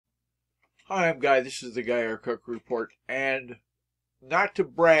Hi, I'm Guy. This is the Guy R. Cook Report. And not to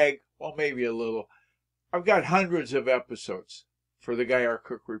brag, well, maybe a little, I've got hundreds of episodes for the Guy R.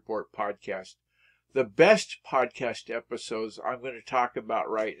 Cook Report podcast. The best podcast episodes I'm going to talk about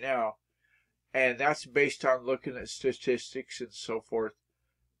right now, and that's based on looking at statistics and so forth.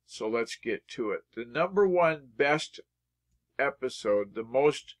 So let's get to it. The number one best episode, the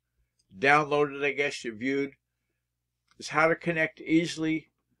most downloaded, I guess you viewed, is how to connect easily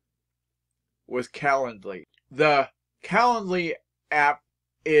with Calendly. The Calendly app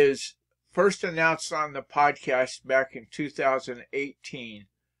is first announced on the podcast back in 2018,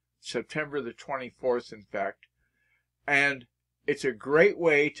 September the 24th, in fact. And it's a great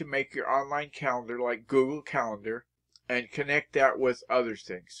way to make your online calendar like Google Calendar and connect that with other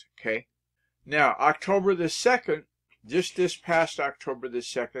things, okay? Now, October the 2nd, just this past October the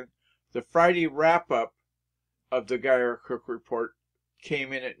 2nd, the Friday wrap-up of the Guy R. Cook Report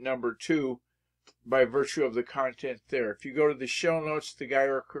came in at number 2 by virtue of the content there. If you go to the show notes, the Guy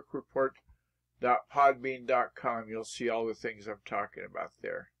R. Cook Report.podbean.com, you'll see all the things I'm talking about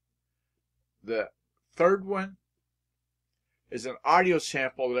there. The third one is an audio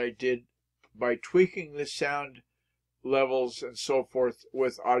sample that I did by tweaking the sound levels and so forth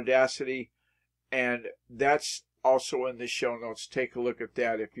with Audacity, and that's also in the show notes. Take a look at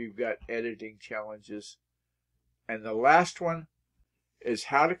that if you've got editing challenges. And the last one is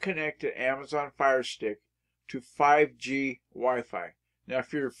how to connect an Amazon Fire Stick to 5G Wi-Fi. Now,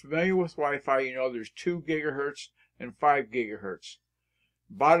 if you're familiar with Wi-Fi, you know there's 2 gigahertz and 5 gigahertz.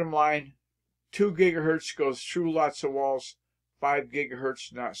 Bottom line, 2 gigahertz goes through lots of walls, 5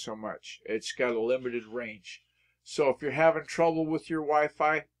 gigahertz not so much. It's got a limited range. So if you're having trouble with your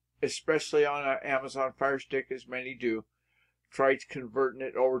Wi-Fi, especially on an Amazon Fire Stick, as many do, try converting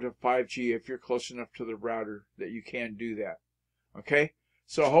it over to 5G if you're close enough to the router that you can do that. Okay,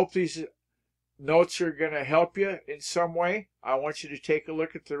 so I hope these notes are going to help you in some way. I want you to take a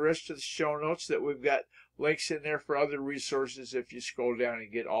look at the rest of the show notes that we've got links in there for other resources if you scroll down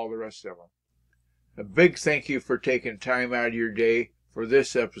and get all the rest of them. A big thank you for taking time out of your day for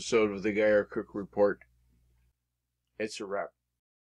this episode of the Guy R. Cook Report. It's a wrap.